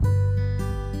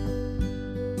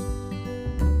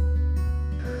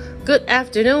Good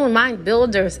afternoon, mind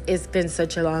builders. It's been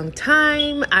such a long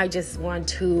time. I just want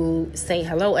to say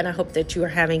hello, and I hope that you are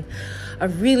having a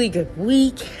really good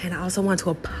week. And I also want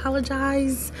to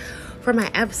apologize for my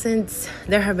absence.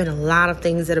 There have been a lot of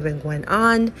things that have been going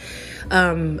on,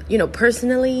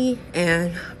 personally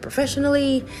and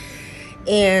professionally.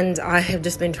 And I have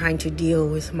just been trying to deal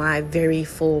with my very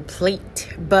full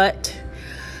plate, but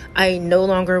I no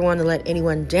longer want to let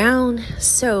anyone down.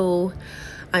 So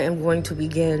I am going to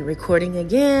begin recording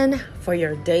again for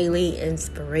your daily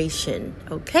inspiration.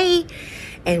 Okay.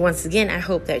 And once again, I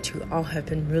hope that you all have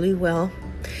been really well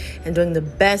and doing the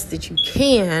best that you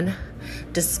can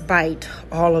despite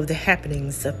all of the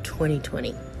happenings of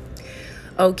 2020.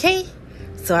 Okay.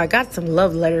 So I got some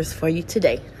love letters for you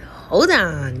today. Hold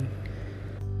on.